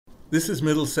This is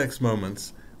Middlesex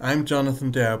Moments. I'm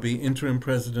Jonathan Daube, Interim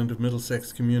President of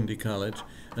Middlesex Community College,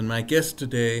 and my guest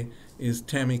today is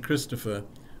Tami Christopher,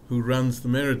 who runs the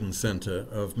Meriden Centre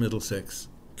of Middlesex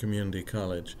Community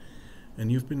College.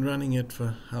 And you've been running it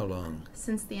for how long?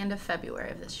 Since the end of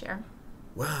February of this year.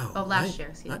 Wow. Oh, last year,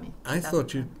 excuse me. I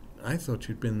thought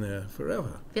you'd been there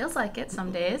forever. Feels like it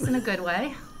some days, in a good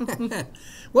way.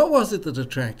 What was it that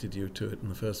attracted you to it in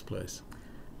the first place?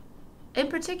 In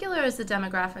particular is the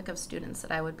demographic of students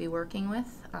that I would be working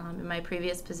with. In my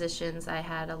previous positions, I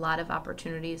had a lot of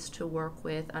opportunities to work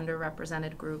with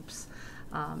underrepresented groups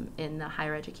in the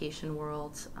higher education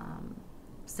world,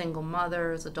 single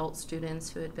mothers, adult students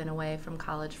who had been away from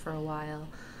college for a while,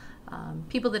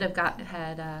 people that have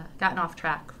gotten off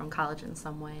track from college in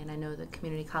some way, and I know the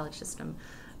community college system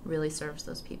really serves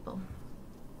those people.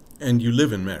 And you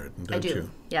live in Meriden, don't you? I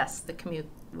do, yes. The commute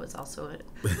was also a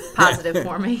positive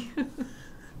for me.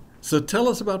 So tell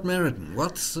us about Meriden.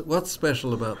 What's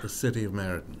special about the city of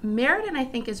Meriden? Meriden, I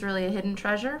think, is really a hidden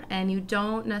treasure, and you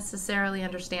don't necessarily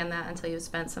understand that until you've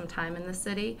spent some time in the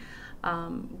city.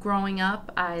 Growing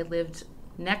up, I lived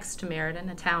next to Meriden,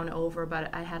 a town over,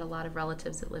 but I had a lot of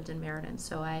relatives that lived in Meriden,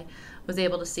 so I was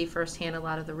able to see firsthand a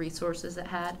lot of the resources it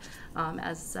had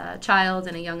as a child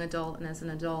and a young adult, and as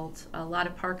an adult, a lot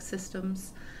of park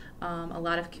systems, a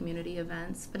lot of community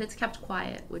events, but it's kept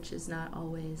quiet, which is not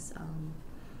always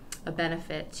a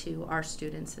benefit to our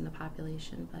students in the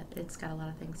population, but it's got a lot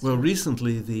of things. Well,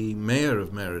 recently the mayor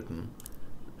of Meriden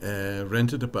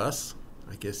rented a bus.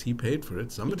 I guess he paid for it.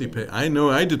 Somebody paid. I know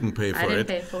I didn't pay for it. I didn't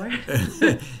pay for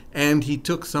it. And he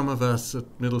took some of us at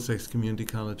Middlesex Community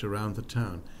College around the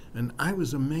town. And I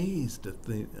was amazed at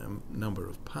the number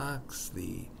of parks,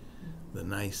 the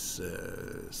nice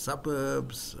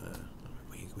suburbs.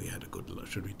 We had a good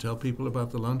lunch. Should we tell people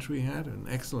about the lunch we had? An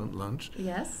excellent lunch.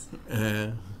 Yes.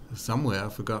 Somewhere,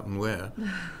 I've forgotten where.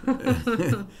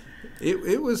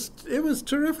 It was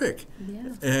terrific.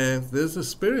 Yes. There's a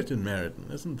spirit in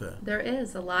Meriden, isn't there? There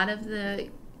is. A lot of the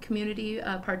community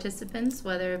participants,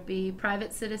 whether it be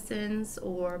private citizens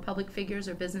or public figures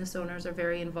or business owners, are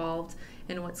very involved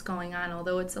in what's going on.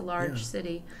 Although it's a large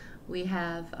city, we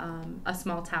have a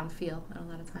small town feel a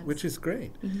lot of times. Which is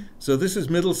great. Mm-hmm. So this is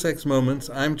Middlesex Moments.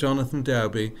 I'm Jonathan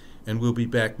Daube, and we'll be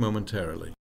back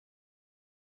momentarily.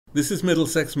 This is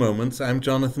Middlesex Moments. I'm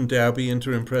Jonathan Daube,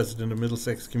 Interim President of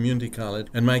Middlesex Community College,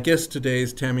 and my guest today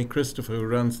is Tami Christopher, who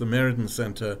runs the Meriden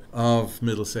Centre of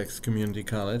Middlesex Community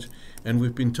College, and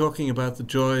we've been talking about the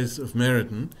joys of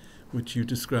Meriden, which you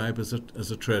describe as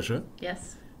a treasure.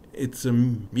 Yes. It's a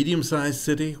medium-sized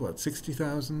city, what,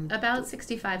 60,000? About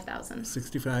 65,000.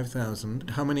 65,000.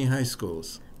 How many high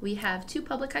schools? We have 2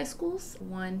 public high schools,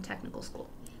 1 technical school.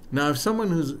 Now, if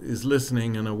someone is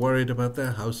listening and are worried about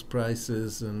their house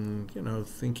prices and,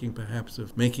 thinking perhaps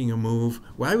of making a move,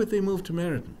 why would they move to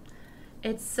Meriden?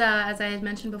 It's, as I had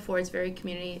mentioned before, it's very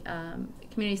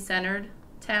community-centered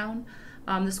town.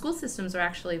 The school systems are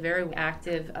actually very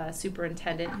active.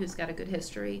 Superintendent who's got a good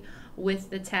history with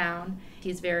the town.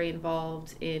 He's very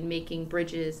involved in making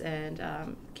bridges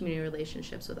and community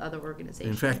relationships with other organizations.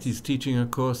 In fact, he's teaching a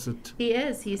course at... He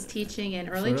is. He's teaching an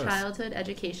early childhood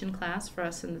education class for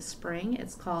us in the spring.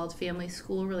 It's called Family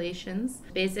School Relations.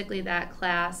 Basically, that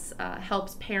class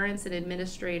helps parents and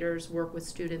administrators work with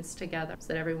students together so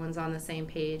that everyone's on the same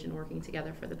page and working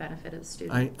together for the benefit of the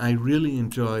student. I really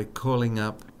enjoy calling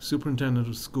up superintendent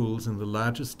of schools in the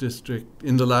largest district,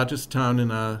 in the largest town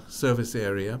in our service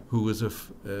area, who was a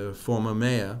former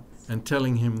mayor, and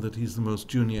telling him that he's the most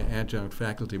junior adjunct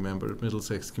faculty member at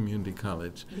Middlesex Community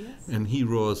College. Yes. And he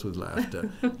roars with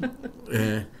laughter.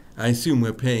 I assume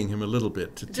we're paying him a little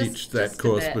bit to teach that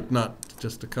course, but not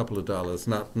just a couple of dollars,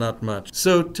 not much.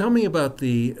 So tell me about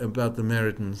the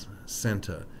Meriden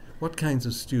Centre. What kinds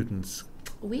of students?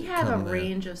 We have a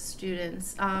range of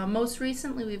students. Most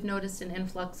recently, we've noticed an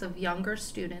influx of younger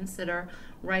students that are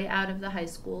right out of the high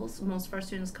schools. Most of our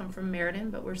students come from Meriden,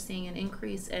 but we're seeing an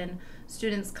increase in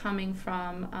students coming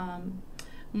from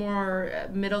more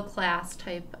middle-class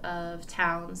type of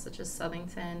towns, such as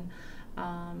Southington.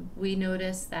 We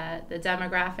notice that the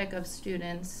demographic of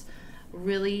students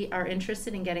really are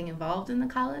interested in getting involved in the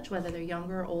college, whether they're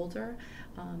younger or older.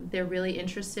 They're really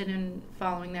interested in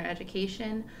following their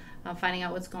education, finding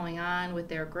out what's going on with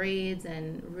their grades,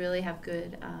 and really have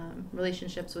good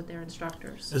relationships with their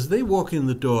instructors. As they walk in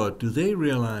the door, do they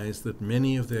realize that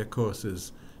many of their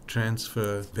courses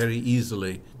transfer very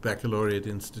easily, baccalaureate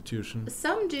institutions?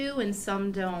 Some do and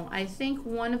some don't. I think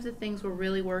one of the things we're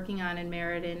really working on in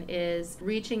Meriden is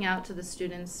reaching out to the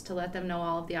students to let them know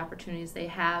all of the opportunities they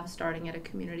have starting at a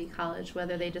community college,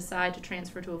 whether they decide to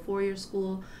transfer to a four-year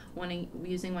school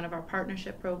using one of our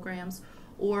partnership programs,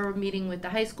 or meeting with the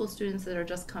high school students that are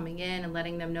just coming in and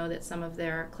letting them know that some of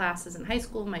their classes in high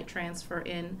school might transfer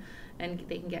in and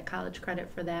they can get college credit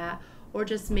for that, or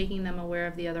just making them aware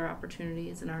of the other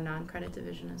opportunities in our non-credit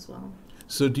division as well.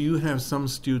 So do you have some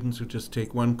students who just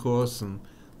take one course and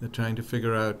they're trying to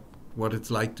figure out what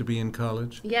it's like to be in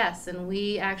college? Yes, and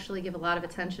we actually give a lot of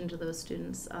attention to those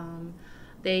students.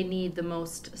 They need the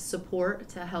most support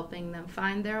to helping them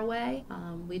find their way.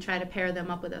 We try to pair them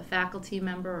up with a faculty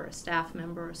member or a staff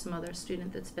member or some other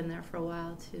student that's been there for a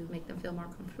while to make them feel more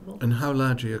comfortable. And how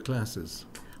large are your classes?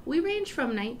 We range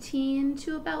from 19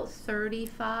 to about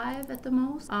 35 at the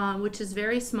most, which is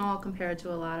very small compared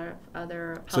to a lot of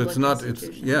other public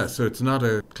institutions. So it's not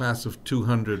a class of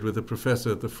 200 with a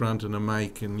professor at the front and a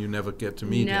mic and you never get to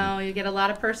meet him. No, you get a lot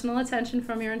of personal attention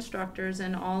from your instructors,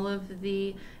 and all of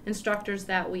the instructors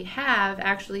that we have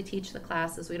actually teach the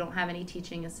classes. We don't have any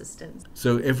teaching assistants.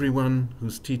 So everyone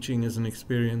who's teaching is an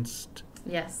experienced?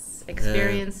 Yes,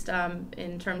 experienced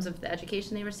in terms of the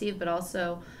education they receive, but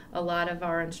also a lot of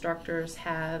our instructors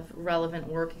have relevant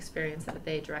work experience that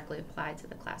they directly apply to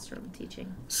the classroom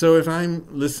teaching. So if I'm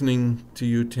listening to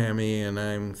you, Tami, and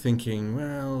I'm thinking,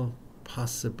 well,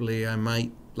 possibly I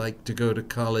might like to go to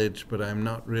college, but I'm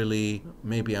not really,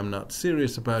 maybe I'm not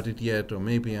serious about it yet, or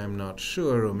maybe I'm not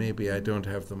sure, or maybe I don't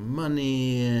have the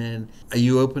money. And are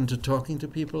you open to talking to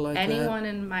people like that? Anyone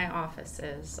in my office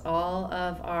is. All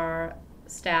of our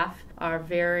staff are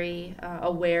very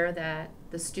aware that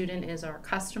the student is our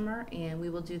customer, and we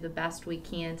will do the best we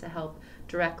can to help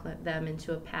direct them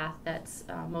into a path that's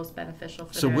most beneficial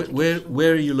for their education. So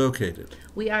where are you located?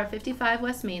 We are 55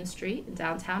 West Main Street in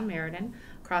downtown Meriden,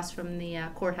 across from the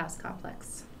courthouse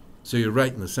complex. So you're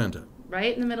right in the center?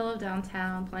 Right in the middle of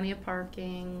downtown, plenty of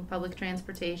parking, public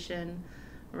transportation,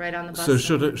 right on the bus. So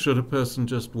should a person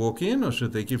just walk in, or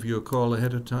should they give you a call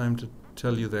ahead of time to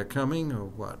tell you they're coming, or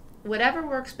what? Whatever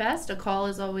works best. A call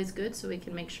is always good so we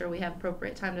can make sure we have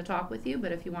appropriate time to talk with you.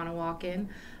 But if you want to walk in,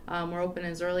 we're open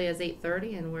as early as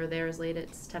 8:30 and we're there as late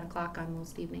as 10 o'clock on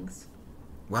most evenings.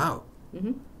 Wow.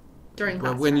 Mm-hmm. During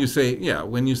class when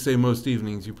time. you say most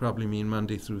evenings, you probably mean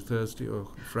Monday through Thursday or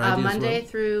Friday as well? Monday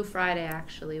through Friday,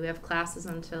 actually. We have classes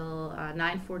until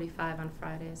 9:45 on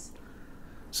Fridays.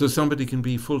 So somebody can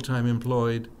be full-time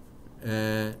employed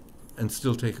and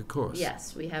still take a course?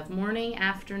 Yes, we have morning,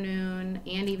 afternoon,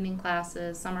 and evening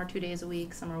classes. Some are 2 days a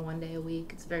week, some are 1 day a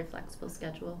week. It's a very flexible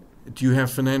schedule. Do you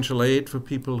have financial aid for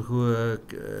people who are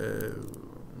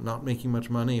not making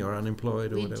much money or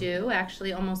unemployed or whatever? We do.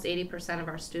 Actually, almost 80% of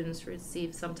our students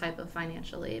receive some type of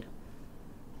financial aid.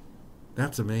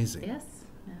 That's amazing. Yes.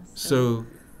 So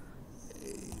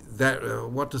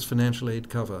what does financial aid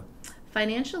cover?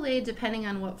 Financial aid, depending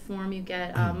on what form you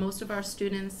get, most of our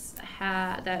students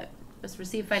that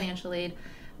receive financial aid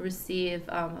receive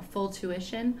full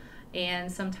tuition,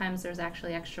 and sometimes there's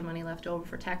actually extra money left over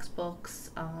for textbooks,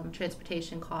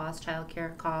 transportation costs,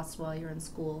 childcare costs while you're in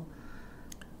school.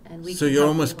 And we so you're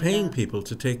almost paying people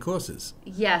to take courses?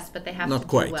 Yes, but they have to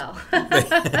do well.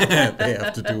 They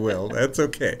have to do well. That's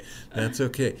okay. That's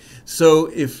okay.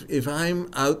 So if I'm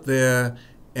out there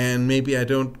and maybe I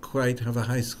don't quite have a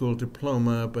high school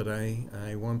diploma, but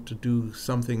I want to do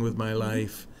something with my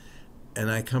life, and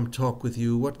I come talk with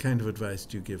you, what kind of advice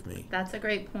do you give me? That's a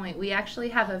great point. We actually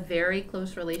have a very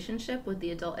close relationship with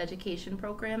the adult education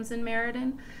programs in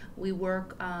Meriden. We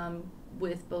work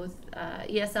with both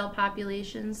ESL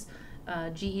populations,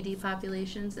 GED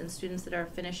populations, and students that are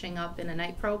finishing up in a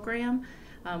night program.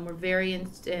 We're very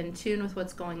in tune with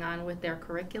what's going on with their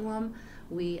curriculum.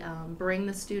 We bring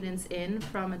the students in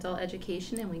from adult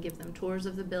education and we give them tours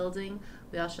of the building.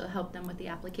 We also help them with the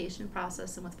application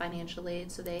process and with financial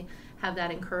aid, so they have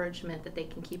that encouragement that they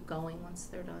can keep going once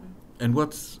they're done. And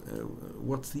what's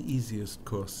the easiest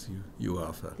course you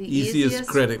offer? The easiest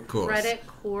credit course? Credit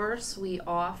course we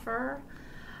offer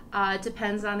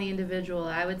depends on the individual.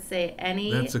 I would say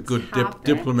any That's a good topic,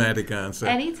 diplomatic answer.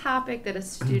 Any topic that a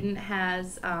student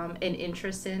has an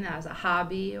interest in as a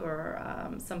hobby or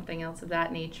something else of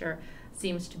that nature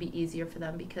seems to be easier for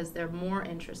them because they're more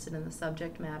interested in the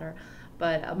subject matter.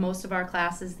 But most of our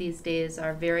classes these days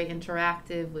are very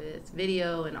interactive with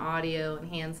video and audio and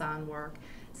hands-on work.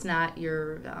 It's not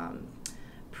your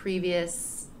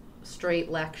previous straight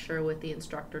lecture with the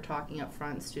instructor talking up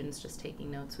front, students just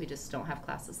taking notes. We just don't have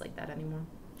classes like that anymore.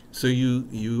 So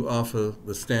you offer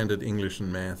the standard English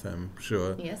and math, I'm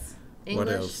sure. Yes. What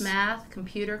English, else? math,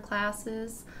 computer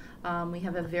classes. We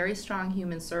have a very strong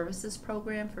human services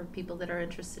program for people that are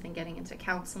interested in getting into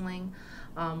counseling,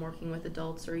 working with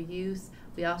adults or youth.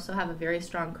 We also have a very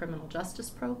strong criminal justice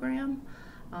program.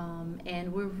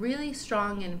 And we're really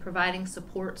strong in providing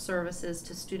support services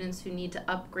to students who need to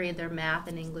upgrade their math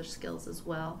and English skills as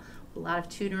well. A lot of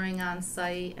tutoring on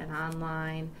site and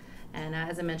online. And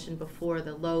as I mentioned before,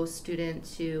 the low student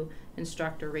to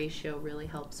instructor ratio really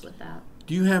helps with that.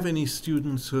 Do you have any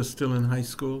students who are still in high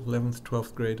school, 11th,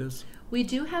 12th graders? We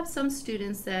do have some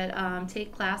students that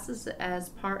take classes as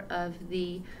part of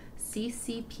the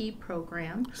CCP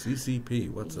program. CCP,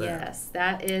 what's that? Yes,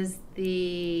 that is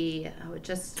the, it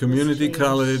just Community was changed.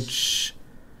 college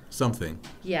something.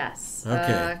 Yes.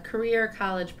 Okay. Career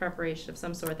college preparation of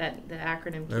some sort. That the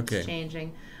acronym keeps Okay.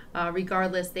 changing.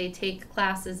 Regardless, they take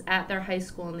classes at their high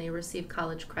school and they receive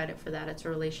college credit for that. It's a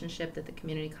relationship that the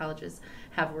community colleges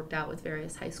have worked out with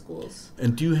various high schools.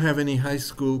 And do you have any high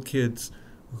school kids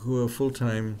who are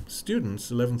full-time students,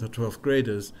 11th or 12th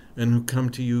graders, and who come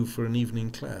to you for an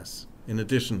evening class in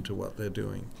addition to what they're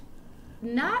doing?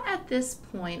 Not at this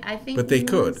point. I think But they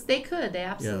could. They could. They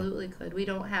absolutely could. We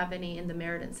don't have any in the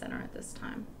Meriden Center at this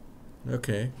time.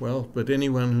 Okay, well, but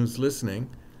anyone who's listening,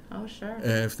 Oh, sure.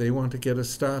 if they want to get a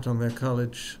start on their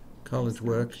college Nice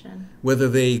work, option. whether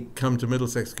they come to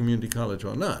Middlesex Community College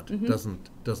or not, Mhm.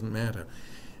 doesn't matter.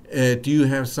 Do you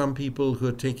have some people who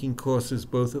are taking courses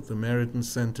both at the Meriden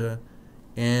Center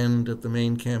and at the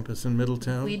main campus in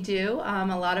Middletown? We do.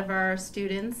 A lot of our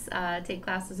students take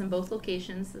classes in both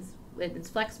locations. It's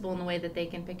flexible in the way that they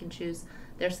can pick and choose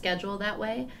their schedule that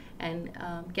way and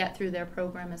get through their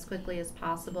program as quickly as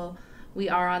possible. We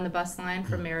are on the bus line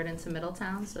from Meriden to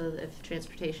Middletown, so if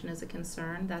transportation is a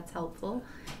concern, that's helpful.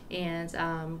 And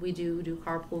we do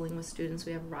carpooling with students.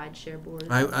 We have rideshare boards.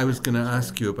 I was going to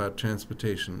ask you about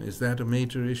transportation. Is that a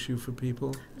major issue for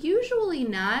people? Usually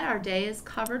not. Our day is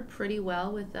covered pretty well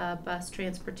with bus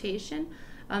transportation.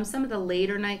 Some of the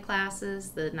later night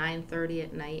classes, the 9:30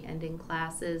 at night ending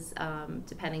classes,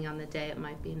 depending on the day, it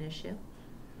might be an issue.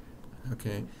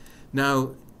 Okay.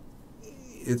 Now,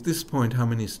 at this point, how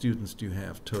many students do you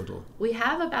have total? We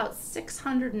have about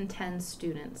 610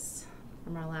 students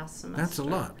from our last semester. That's a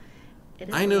lot. It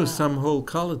is I a know lot. some whole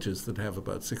colleges that have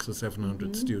about 600 or 700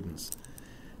 Mhm. students.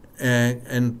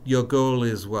 And your goal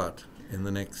is what in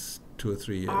the next 2 or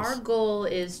 3 years? Our goal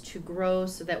is to grow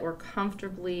so that we're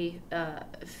comfortably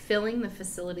filling the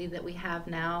facility that we have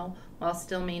now while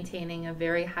still maintaining a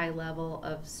very high level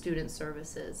of student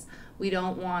services. We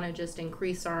don't want to just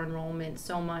increase our enrollment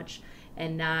so much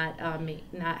and not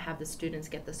have the students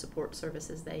get the support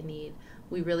services they need.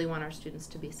 We really want our students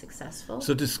to be successful.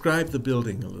 So describe the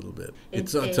building a little bit.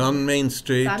 It's It's on Main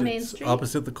Street. on Main Street.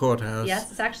 Opposite the courthouse.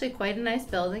 Yes, it's actually quite a nice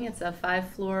building. It's a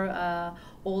 5-floor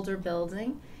older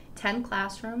building. 10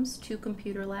 classrooms, 2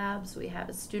 computer labs. We have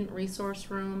a student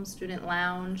resource room, student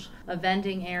lounge, a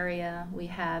vending area. We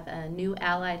have a new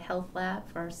allied health lab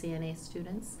for our CNA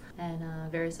students and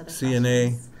various other CNA?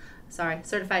 classrooms. Sorry,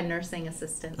 certified nursing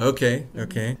assistant. Okay, Mhm.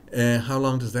 okay. How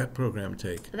long does that program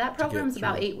take? That to program is get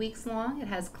about through? 8 weeks long. It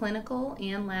has clinical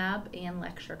and lab and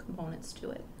lecture components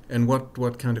to it. And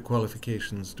what kind of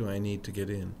qualifications do I need to get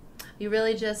in? You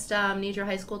really just need your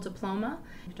high school diploma.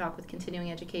 You talk with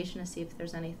continuing education to see if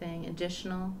there's anything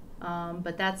additional.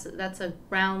 But that's a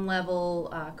ground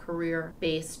level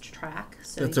career-based track.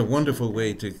 So That's you a can wonderful start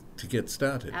way there. to get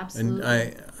started. Absolutely.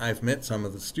 And I've met some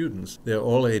of the students. They're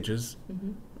all ages.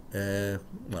 Mhm.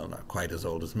 Well, not quite as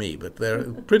old as me, but they're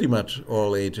pretty much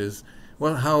all ages.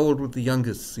 Well, how old would the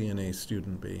youngest CNA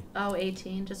student be? Oh,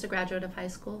 18, just a graduate of high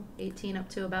school. 18 up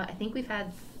to about, I think we've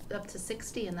had up to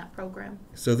 60 in that program.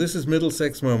 So this is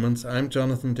Middlesex Moments. I'm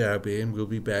Jonathan Daube, and we'll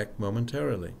be back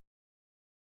momentarily.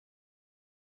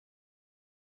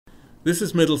 This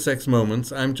is Middlesex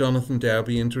Moments. I'm Jonathan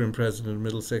Daube, Interim President of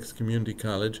Middlesex Community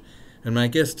College, and my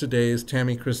guest today is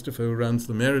Tami Christopher, who runs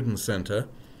the Meriden Center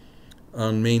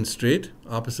on Main Street,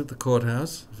 opposite the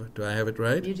courthouse. Do I have it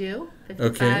right? You do?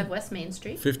 55 Okay. West Main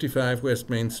Street. 55 West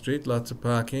Main Street, lots of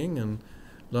parking and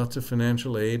lots of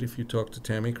financial aid if you talk to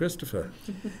Tami Christopher.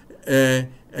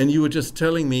 And you were just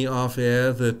telling me off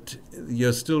air that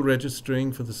you're still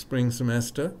registering for the spring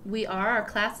semester. We are. Our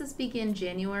classes begin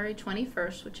January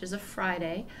 21st, which is a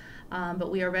Friday. But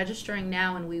we are registering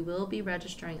now, and we will be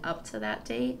registering up to that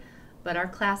date. But our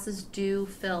classes do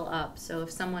fill up. So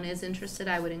if someone is interested,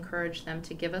 I would encourage them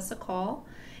to give us a call.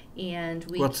 And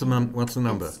What's the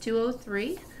number? It's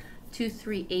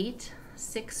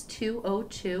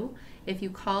 203-238-6202. If you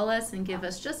call us and give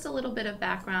us just a little bit of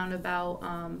background about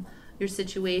your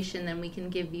situation, then we can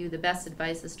give you the best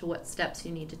advice as to what steps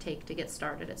you need to take to get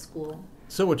started at school.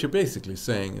 So what you're basically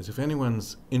saying is if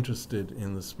anyone's interested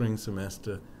in the spring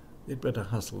semester, they'd better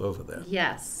hustle over there.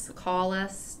 Yes, call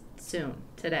us soon,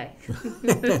 today.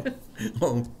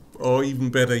 or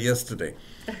even better, yesterday.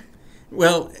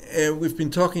 Well, we've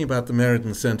been talking about the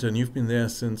Meriden Center, and you've been there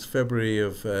since February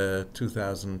of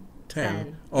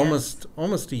 2010.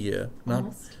 Almost a year,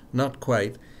 not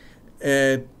quite.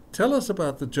 Tell us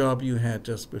about the job you had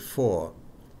just before.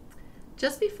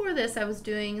 Just before this, I was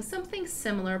doing something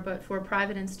similar, but for a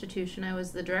private institution. I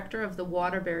was the director of the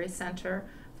Waterbury Center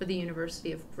for the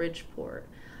University of Bridgeport.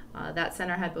 That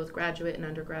center had both graduate and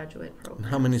undergraduate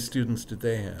programs. How many students did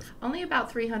they have? Only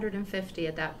about 350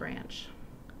 at that branch.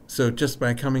 So just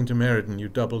by coming to Meriden, you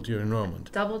doubled your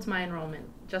enrollment? Doubled my enrollment,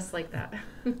 just like that.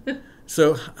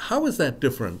 So how is that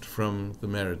different from the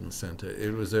Meriden Center?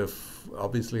 It was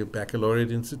obviously a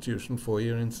baccalaureate institution,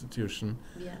 4-year institution.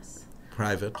 Yes.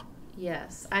 Private.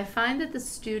 Yes. I find that the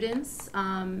students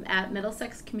at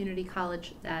Middlesex Community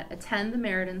College that attend the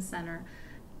Meriden Center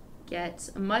get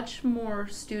much more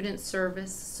student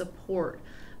service support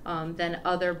than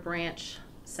other branch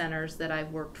centers that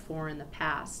I've worked for in the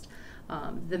past.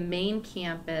 The main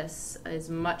campus is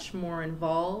much more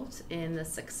involved in the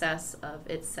success of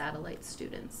its satellite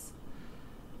students.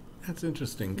 That's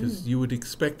interesting, because you would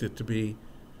expect it to be,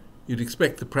 you'd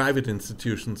expect the private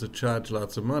institutions that charge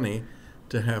lots of money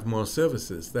to have more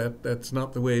services. That's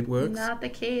not the way it works? Not the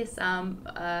case.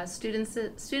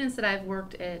 Students that I've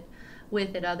worked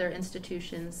with at other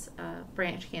institutions,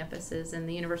 branch campuses, and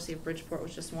the University of Bridgeport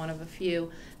was just one of a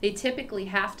few. They typically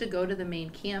have to go to the main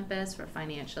campus for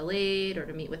financial aid or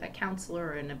to meet with a counselor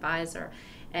or an advisor.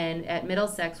 And at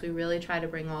Middlesex, we really try to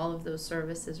bring all of those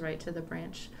services right to the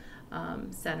branch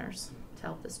centers to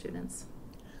help the students.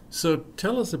 So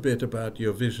tell us a bit about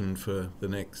your vision for the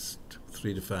next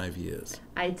 3 to 5 years.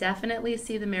 I definitely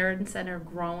see the Meriden Center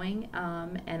growing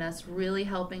and us really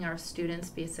helping our students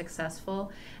be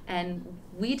successful. And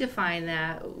we define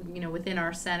that, within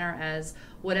our center as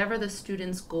whatever the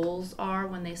students' goals are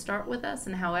when they start with us,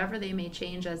 and however they may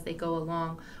change as they go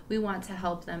along, we want to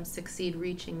help them succeed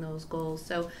reaching those goals.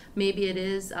 So maybe it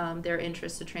is their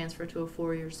interest to transfer to a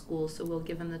 4-year school, so we'll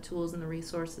give them the tools and the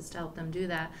resources to help them do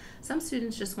that. Some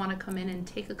students just want to come in and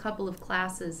take a couple of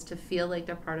classes to feel like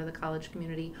they're part of the college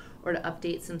community, or to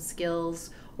update some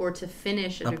skills, or to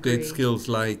finish a degree. Update skills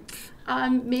like?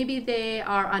 Maybe they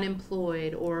are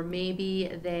unemployed, or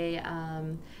maybe they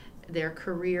their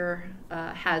career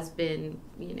has been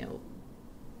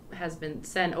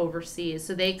sent overseas,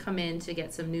 so they come in to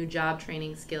get some new job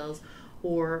training skills,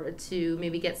 or to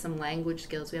maybe get some language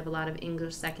skills. We have a lot of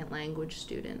English second language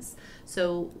students.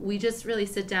 So we just really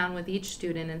sit down with each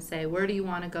student and say, where do you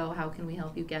want to go? How can we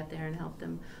help you get there, and help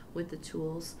them with the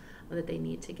tools that they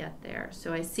need to get there.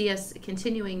 So I see us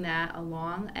continuing that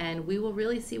along, and we will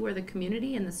really see where the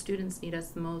community and the students need us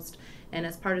the most. And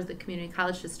as part of the community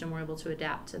college system, we're able to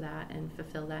adapt to that and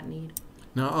fulfill that need.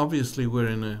 Now, obviously, we're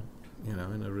in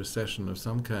a recession of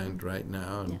some kind right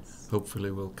now, and yes,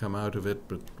 hopefully we'll come out of it,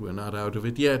 but we're not out of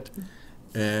it yet.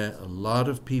 A lot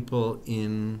of people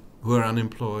who are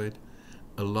unemployed,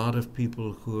 a lot of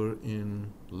people who are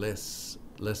in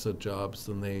lesser jobs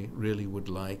than they really would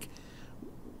like.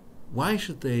 Why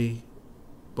should they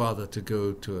bother to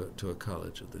go to a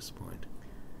college at this point?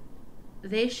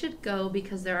 They should go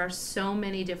because there are so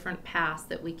many different paths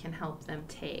that we can help them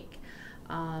take.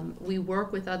 We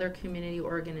work with other community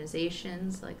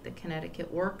organizations like the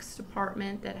Connecticut Works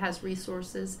Department that has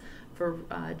resources for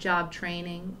job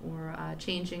training or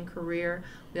changing career.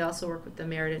 We also work with the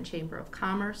Meriden Chamber of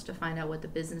Commerce to find out what the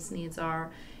business needs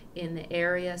are in the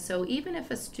area. So even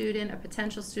if a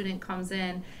potential student comes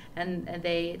in and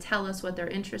they tell us what they're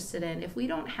interested in, if we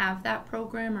don't have that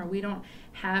program, or we don't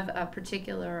have a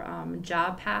particular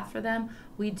job path for them,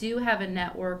 we do have a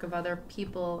network of other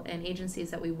people and agencies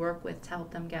that we work with to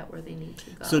help them get where they need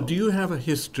to go. So do you have a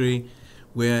history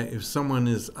where if someone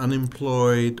is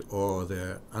unemployed, or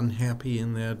they're unhappy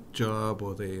in their job,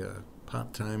 or they are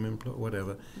part-time employed,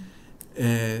 whatever,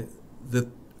 that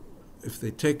if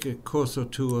they take a course or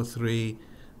 2 or 3,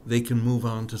 they can move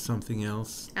on to something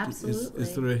else? Absolutely.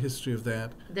 Is there a history of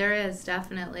that? There is,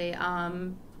 definitely.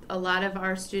 A lot of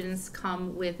our students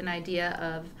come with an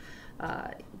idea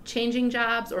of changing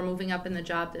jobs or moving up in the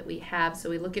job that we have. So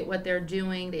we look at what they're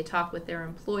doing. They talk with their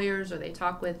employers, or they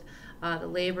talk with the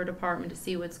labor department to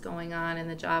see what's going on in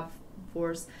the job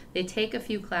force. They take a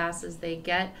few classes. They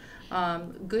get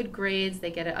good grades.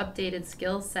 They get an updated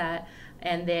skill set,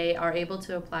 and they are able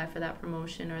to apply for that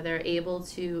promotion, or they're able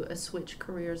to switch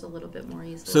careers a little bit more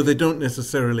easily. So they don't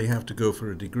necessarily have to go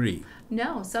for a degree?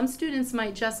 No, some students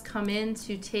might just come in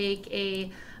to take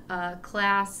a a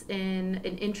class in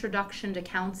an introduction to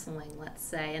counseling, let's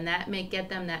say, and that may get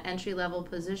them that entry-level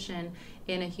position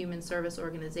in a human service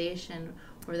organization,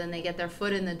 where then they get their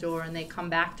foot in the door and they come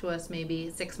back to us maybe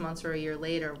 6 months or a year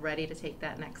later ready to take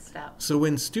that next step. So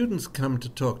when students come to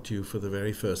talk to you for the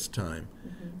very first time,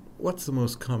 what's the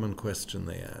most common question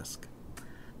they ask?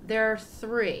 There are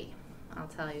three. I'll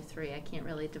tell you three. I can't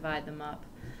really divide them up.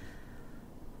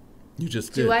 You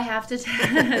just did. Do I have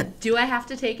to do I have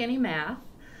to take any math?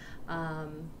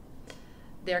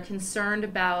 They're concerned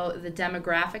about the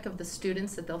demographic of the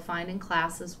students that they'll find in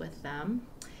classes with them,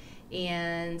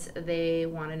 and they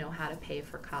want to know how to pay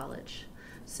for college.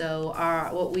 So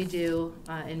what we do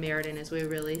in Meriden is we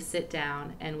really sit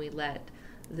down and we let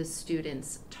the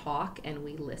students talk and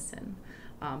we listen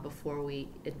before we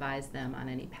advise them on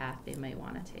any path they might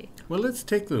want to take. Well, let's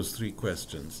take those three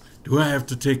questions. Do I have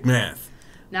to take math?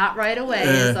 Not right away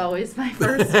is always my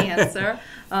first answer.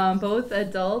 Both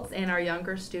adults and our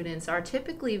younger students are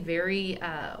typically very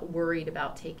worried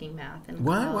about taking math in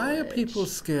college. Why are people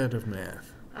scared of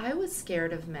math? I was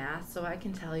scared of math, so I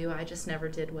can tell you I just never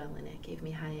did well in it. It gave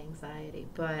me high anxiety.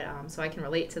 But so I can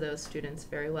relate to those students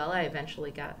very well. I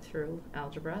eventually got through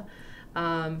algebra.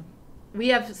 We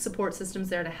have support systems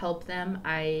there to help them.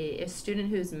 A student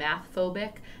who's math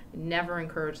phobic, never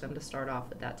encourage them to start off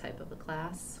with that type of a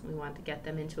class. We want to get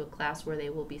them into a class where they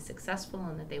will be successful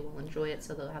and that they will enjoy it,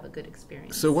 so they'll have a good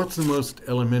experience. So what's the most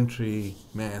elementary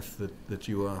math that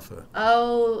you offer?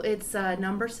 Oh, it's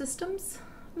number systems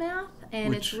math,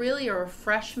 and it's really a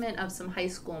refreshment of some high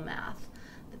school math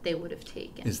that they would have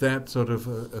taken. Is that sort of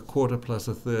a quarter plus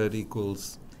a third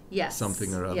equals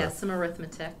something or other? Yes, some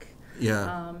arithmetic.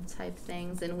 Type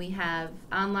things, and we have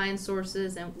online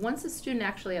sources, and once a student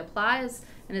actually applies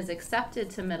and is accepted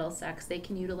to Middlesex, they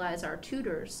can utilize our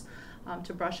tutors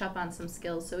to brush up on some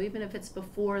skills. So even if it's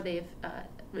before they've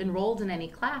enrolled in any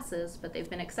classes, but they've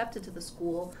been accepted to the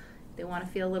school, if they want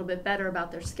to feel a little bit better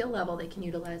about their skill level, they can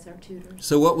utilize our tutors.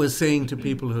 So what we're saying to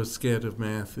people who are scared of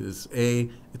math is,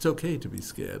 A, it's okay to be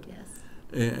scared. Yes.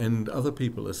 And other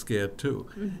people are scared too.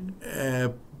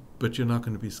 But you're not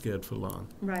going to be scared for long.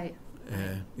 Right.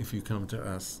 If you come to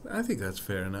us. I think that's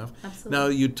fair enough. Absolutely. Now,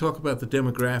 you talk about the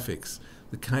demographics,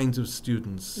 the kinds of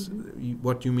students.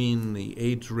 What you mean, the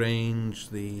age range,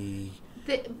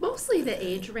 mostly the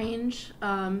age range.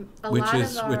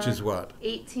 Which is what?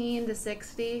 18 to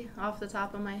 60, off the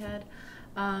top of my head.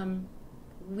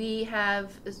 We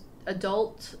have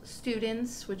adult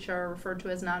students, which are referred to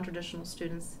as non-traditional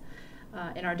students,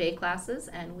 in our day classes,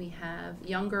 and we have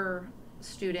younger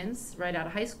students right out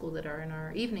of high school that are in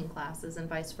our evening classes, and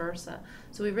vice versa.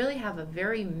 So we really have a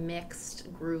very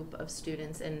mixed group of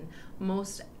students in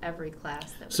most every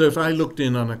class. So if I looked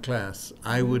in on a class,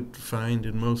 I would find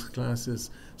in most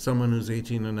classes someone who's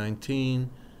 18 or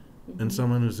 19 and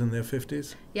someone who's in their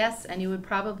 50s? Yes, and you would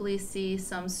probably see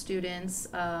some students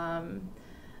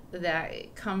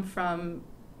that come from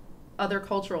other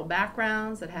cultural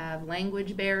backgrounds, that have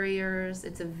language barriers.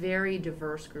 It's a very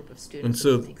diverse group of students,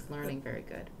 which makes learning very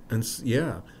good. And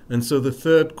so the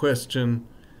third question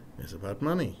is about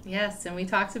money. Yes, and we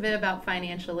talked a bit about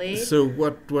financial aid. So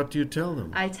what do you tell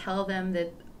them? I tell them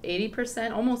that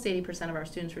 80%, almost 80% of our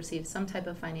students receive some type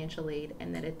of financial aid,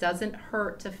 and that it doesn't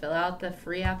hurt to fill out the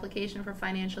free application for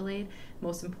financial aid.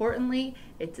 Most importantly,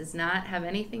 it does not have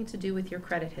anything to do with your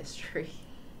credit history.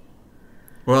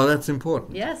 Well, that's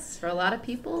important. Yes, for a lot of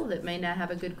people that may not have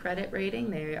a good credit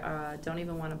rating, they don't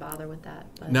even want to bother with that.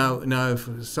 But now, if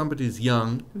somebody's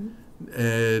young,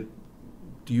 do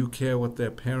you care what their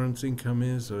parents' income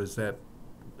is, or is that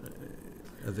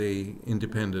are they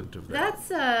independent of that?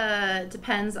 That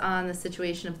depends on the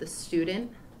situation of the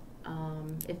student.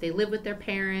 If they live with their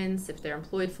parents, if they're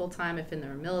employed full-time, if in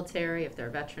their military, if they're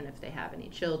a veteran, if they have any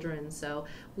children. So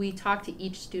we talk to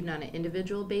each student on an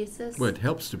individual basis. Well, it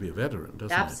helps to be a veteran,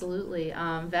 doesn't it? Absolutely.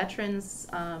 Veterans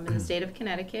in the state of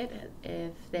Connecticut,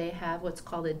 if they have what's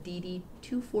called a DD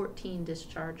 214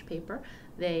 discharge paper,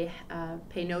 they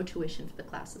pay no tuition for the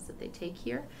classes that they take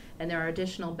here. And there are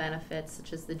additional benefits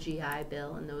such as the GI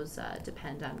Bill, and those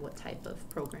depend on what type of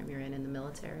program you're in the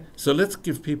military. So let's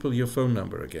give people your phone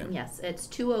number again. Yes, it's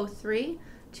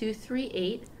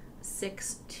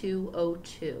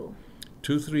 203-238-6202.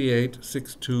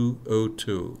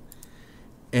 238-6202.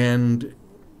 And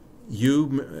you,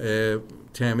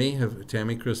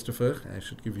 Tami Christopher, I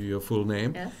should give you your full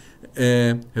name, Yes.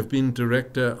 Have been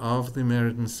director of the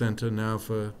Meriden Center now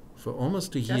for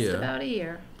almost a year. Just about a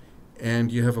year.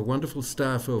 And you have a wonderful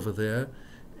staff over there.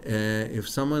 If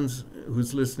someone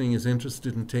who's listening is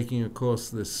interested in taking a course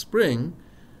this spring,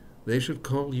 they should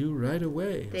call you right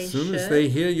away. They as soon as should. they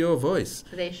hear your voice.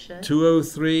 They should.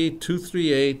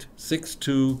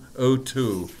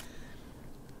 203-238-6202.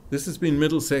 This has been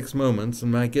Middlesex Moments,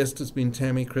 and my guest has been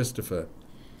Tami Christopher.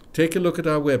 Take a look at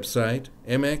our website,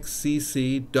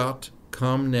 mxcc.comnet,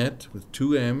 with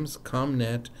 2 M's,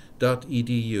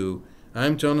 comnet.edu.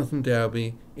 I'm Jonathan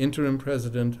Daube, Interim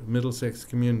President of Middlesex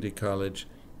Community College.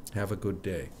 Have a good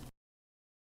day.